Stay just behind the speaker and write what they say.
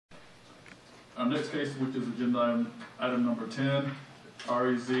Our next case, which is agenda item number 10,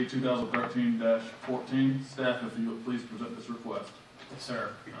 REZ-2013-14. Staff, if you would please present this request. Yes, sir.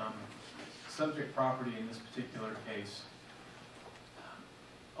 Subject property in this particular case,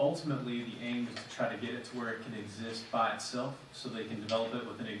 ultimately the aim is to try to get it to where it can exist by itself so they can develop it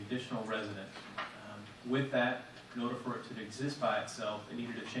with an additional resident. With that, in order for it to exist by itself, it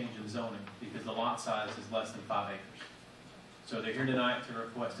needed a change in zoning because the lot size is less than 5 acres. So they're here tonight to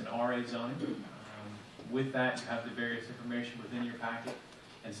request an RA zoning. With that, you have the various information within your packet,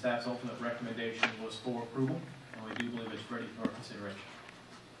 and staff's ultimate recommendation was for approval, and we do believe it's ready for consideration.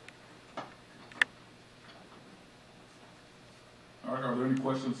 All right, are there any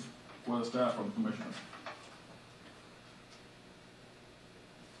questions for the staff or the commissioners?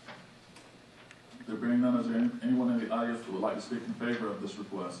 There being none, is there anyone in the audience who would like to speak in favor of this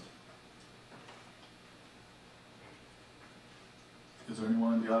request? Is there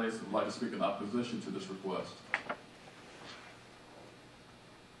anyone in the audience who would like to speak in opposition to this request?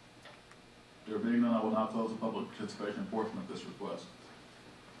 There being none, I will now close the public participation portion of this request.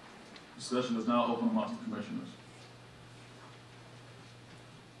 Discussion is now open amongst the commissioners.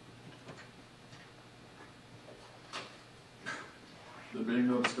 There being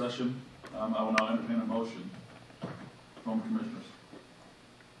no discussion, I will now entertain a motion from the commissioners.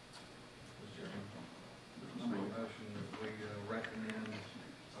 Mr. Chairman, I make a motion that we recommend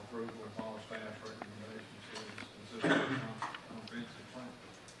approval of all staff recommendations for this consistent comprehensive plan.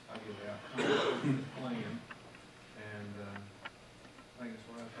 I give out comprehensive plan, and I think it's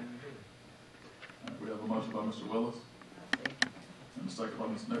the right thing to do. We have a motion by Mr. Willis and a second by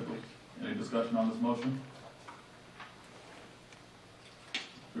Ms. Nichols. Any discussion on this motion?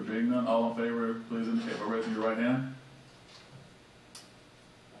 There being none, all in favor, please indicate by raising your right hand.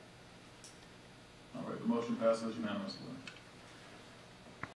 All right, the motion passes unanimously.